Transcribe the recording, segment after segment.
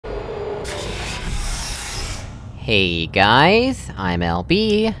Hey guys, I'm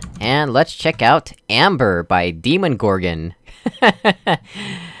LB, and let's check out Amber by Demon Gorgon.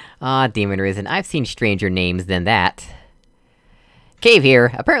 Demon Arisen, I've seen stranger names than that. Cave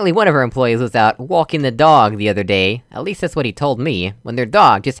here. Apparently one of our employees was out walking the dog the other day, at least that's what he told me, when their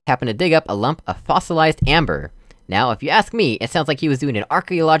dog just happened to dig up a lump of fossilized amber. Now, if you ask me, it sounds like he was doing an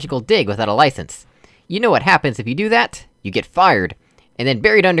archaeological dig without a license. You know what happens if you do that? You get fired, and then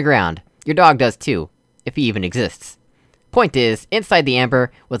buried underground. Your dog does too. If he even exists. Point is, inside the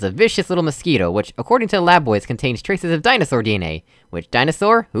amber was a vicious little mosquito, which, according to the lab boys, contains traces of dinosaur DNA. Which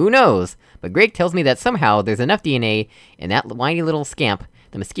dinosaur? Who knows? But Greg tells me that somehow there's enough DNA in that whiny little scamp,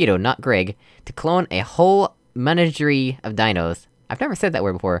 the mosquito, not Greg, to clone a whole menagerie of dinos. I've never said that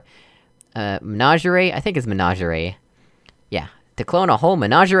word before. Menagerie? I think it's menagerie. Yeah, to clone a whole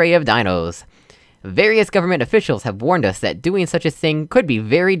menagerie of dinos. Various government officials have warned us that doing such a thing could be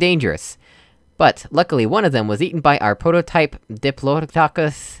very dangerous. But, luckily one of them was eaten by our prototype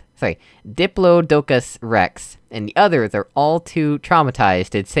Diplodocus rex, and the others are all too traumatized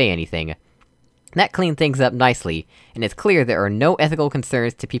to say anything. That cleaned things up nicely, and it's clear there are no ethical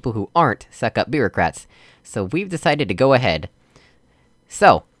concerns to people who aren't suck-up bureaucrats, so we've decided to go ahead.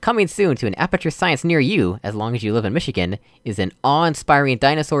 So, coming soon to an Aperture Science near you, as long as you live in Michigan, is an awe-inspiring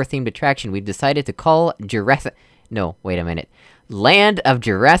dinosaur-themed attraction we've decided to call No, wait a minute. Land of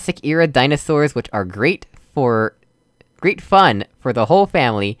Jurassic-era dinosaurs, which are great fun for the whole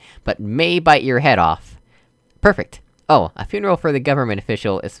family, but may bite your head off. Perfect. Oh, a funeral for the government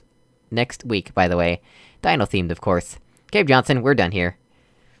official is next week, by the way. Dino-themed, of course. Cave Johnson, we're done here.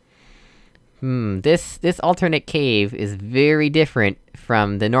 This alternate cave is very different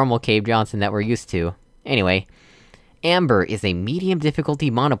from the normal Cave Johnson that we're used to. Anyway. Amber is a medium difficulty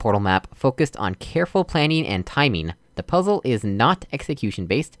monoportal map focused on careful planning and timing. The puzzle is not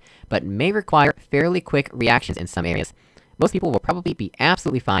execution-based, but may require fairly quick reactions in some areas. Most people will probably be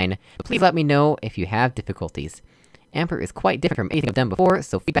absolutely fine, but please let me know if you have difficulties. Amber is quite different from anything I've done before,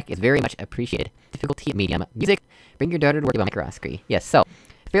 so feedback is very much appreciated. Difficulty medium. Music, bring your daughter to work on microscopy. Yes, so,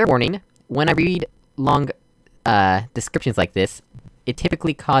 fair warning, when I read long, descriptions like this, it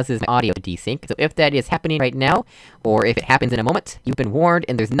typically causes my audio to desync, so if that is happening right now, or if it happens in a moment, you've been warned,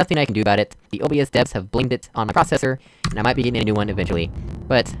 and there's nothing I can do about it. The OBS devs have blamed it on my processor, and I might be getting a new one eventually.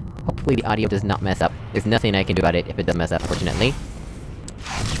 But, hopefully the audio does not mess up. There's nothing I can do about it if it does mess up, fortunately.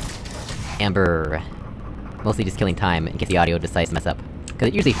 Amber. Mostly just killing time in case the audio decides to mess up. Cause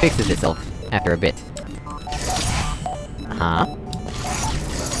it usually fixes itself after a bit.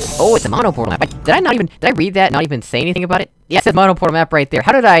 Oh, it's a monoportal map. Did I read that and not even say anything about it? Yeah, it says monoportal map right there.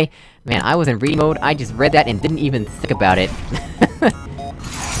 How did I... Man, I was in reading mode, I just read that and didn't even think about it.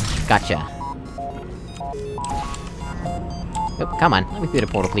 Gotcha. Oh, come on, let me through the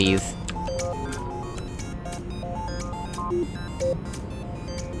portal, please.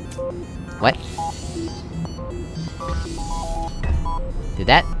 What?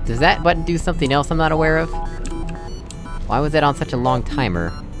 Does that button do something else I'm not aware of? Why was that on such a long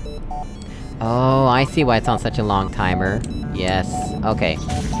timer? Oh, I see why it's on such a long timer. Yes, okay.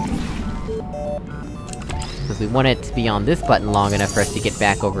 Because we want it to be on this button long enough for us to get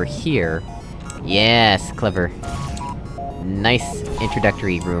back over here. Yes, clever. Nice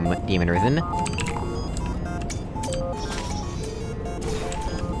introductory room, Demon Arisen.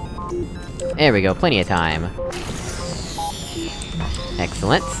 There we go, plenty of time.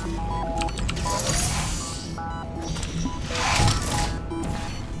 Excellent.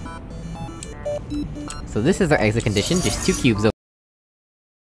 So this is our exit condition, just 2 cubes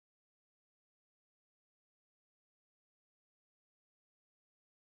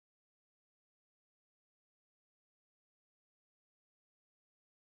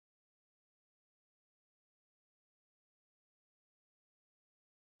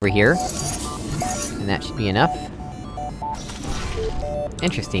over here. And that should be enough.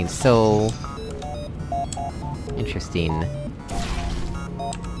 Interesting, so... Interesting.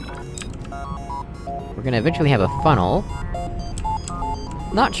 We're gonna eventually have a funnel.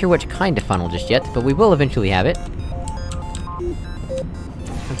 Not sure which kind of funnel just yet, but we will eventually have it.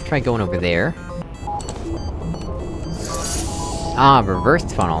 Let's try going over there. Ah,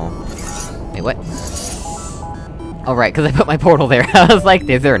 reversed funnel. Wait, what? Oh right, cause I put my portal there. I was like,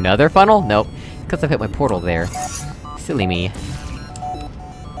 is there another funnel? Nope. Cause I put my portal there. Silly me.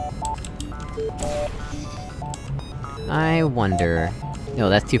 I wonder... No,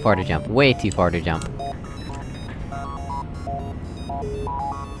 that's too far to jump. Way too far to jump.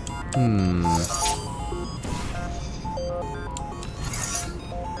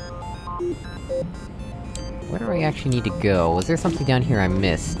 Where do I actually need to go? Was there something down here I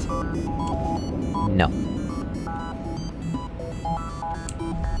missed? No.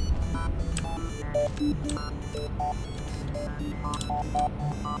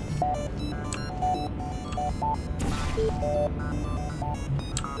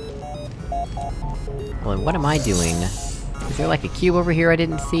 Well, what am I doing? Is there like a cube over here I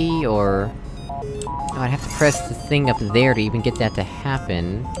didn't see, or... No, I'd have to press the thing up there to even get that to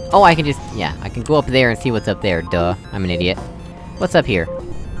happen. Oh, I can just- yeah, I can go up there and see what's up there, duh. I'm an idiot. What's up here?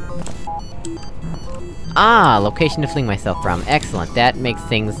 Ah, location to fling myself from. Excellent, that makes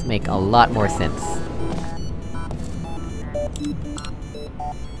things make a lot more sense.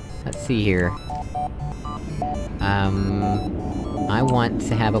 Let's see here. I want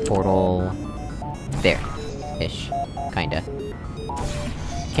to have a portal... there-ish. Kinda.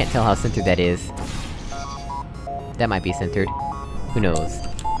 Can't tell how centered that is. That might be centered. Who knows?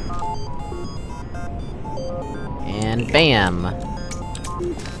 And BAM!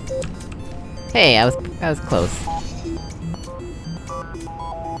 Hey, I was close.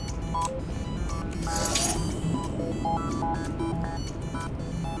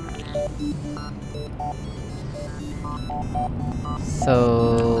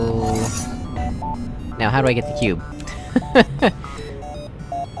 So... now how do I get the cube?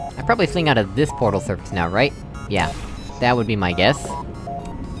 I probably fling out of this portal surface now, right? Yeah, that would be my guess.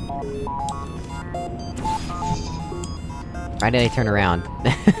 Why did I turn around?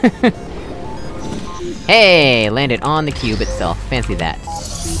 Hey! Landed on the cube itself, fancy that.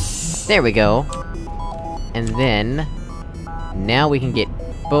 There we go! And then... now we can get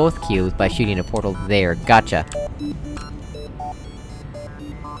both cubes by shooting a portal there, gotcha!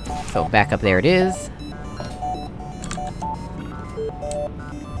 So, back up there it is.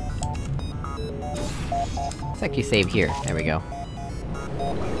 Let's actually save here, there we go.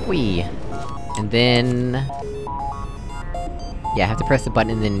 Whee! And then... yeah, I have to press the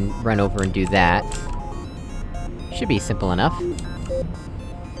button and then run over and do that. Should be simple enough.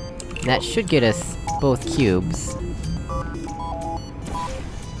 That should get us both cubes.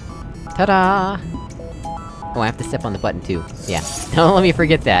 Ta-da! Oh, I have to step on the button too. Yeah. Don't let me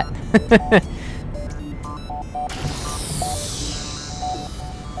forget that.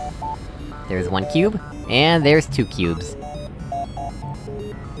 There's one cube, and there's two cubes.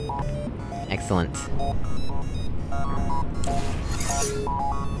 Excellent.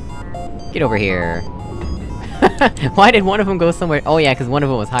 Get over here! Why did one of them go somewhere- oh yeah, cause one of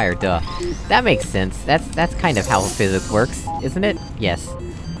them was higher, duh. That makes sense, that's kind of how physics works, isn't it? Yes.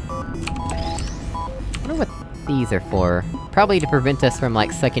 I wonder what these are for. Probably to prevent us from,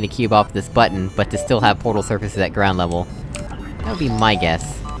 like, sucking a cube off this button, but to still have portal surfaces at ground level. That would be my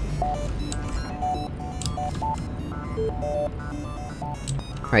guess.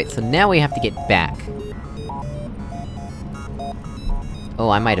 Alright, so now we have to get back. Oh,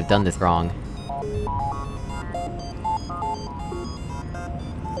 I might have done this wrong.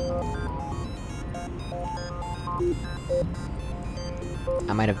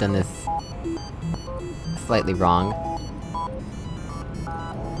 I might have done this... slightly wrong.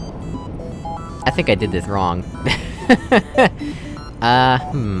 I think I did this wrong. I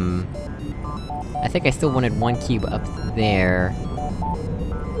think I still wanted one cube up there.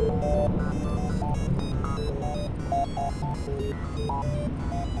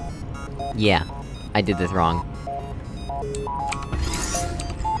 Yeah, I did this wrong.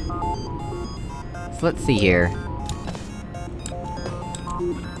 So let's see here.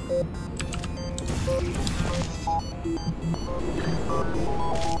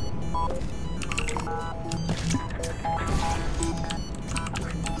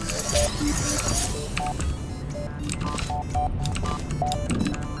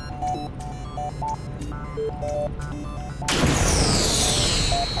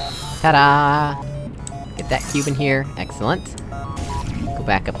 Ta-da! Get that cube in here, excellent. Go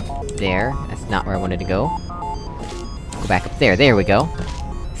back up there, that's not where I wanted to go. Go back up there we go.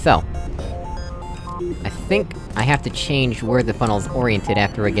 So... I think I have to change where the funnel's oriented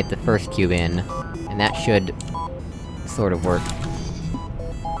after I get the first cube in. And that should... sort of work.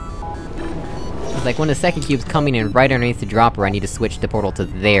 It's like when the second cube's coming in right underneath the dropper, I need to switch the portal to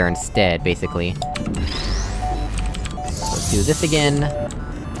there instead, basically. Let's do this again.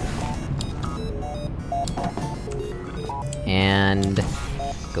 And...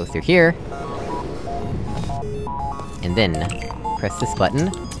 go through here. And then... press this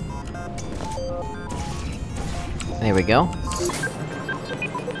button. There we go.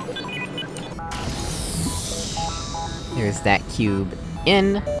 There's that cube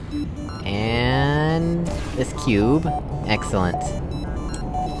in. And... this cube. Excellent.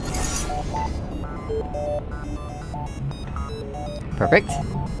 Perfect.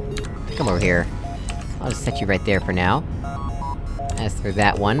 Come over here. I'll just set you right there for now. As for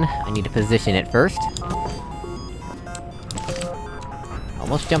that one, I need to position it first. Oh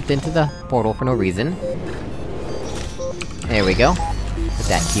almost jumped into the portal for no reason. There we go. Put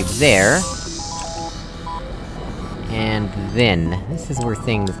that cube there. And then, this is where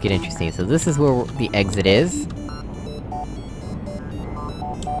things get interesting. So this is where the exit is.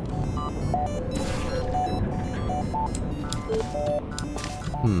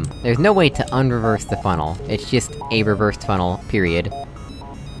 There's no way to unreverse the funnel. It's just a reversed funnel, period.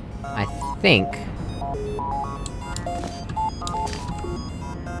 I think...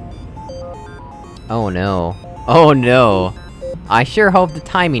 Oh no. Oh no! I sure hope the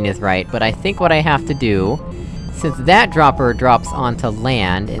timing is right, but I think what I have to do... Since that dropper drops onto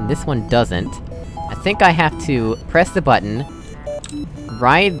land, and this one doesn't... I think I have to press the button...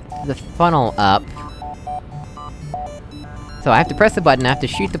 ride the funnel up... So I have to press the button, I have to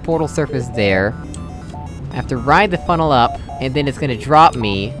shoot the portal surface there... I have to ride the funnel up, and then it's gonna drop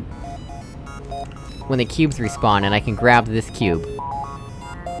me... when the cubes respawn, and I can grab this cube.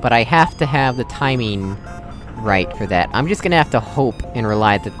 But I have to have the timing... right for that. I'm just gonna have to hope and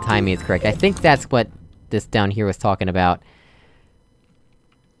rely that the timing is correct. I think that's what this down here was talking about.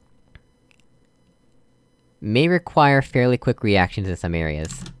 May require fairly quick reactions in some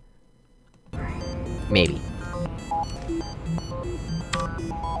areas. Maybe.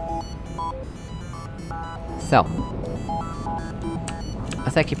 So...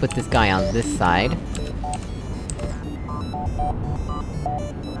 let's actually put this guy on this side.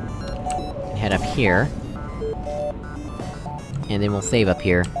 And head up here. And then we'll save up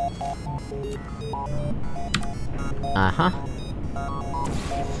here. Uh-huh.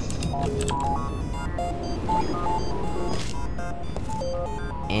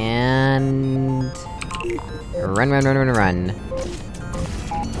 And... run.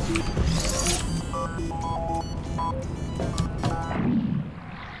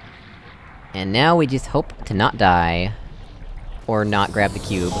 And now we just hope to not die. Or not grab the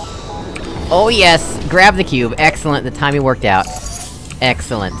cube. Oh yes! Grab the cube! Excellent, the timing worked out.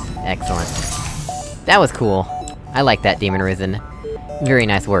 Excellent. Excellent. That was cool. I like that, Demon Arisen. Very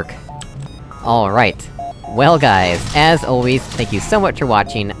nice work. Alright. Well guys, as always, thank you so much for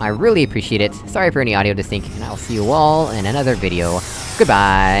watching, I really appreciate it. Sorry for any audio dysync, and I'll see you all in another video.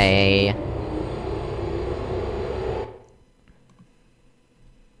 Goodbye!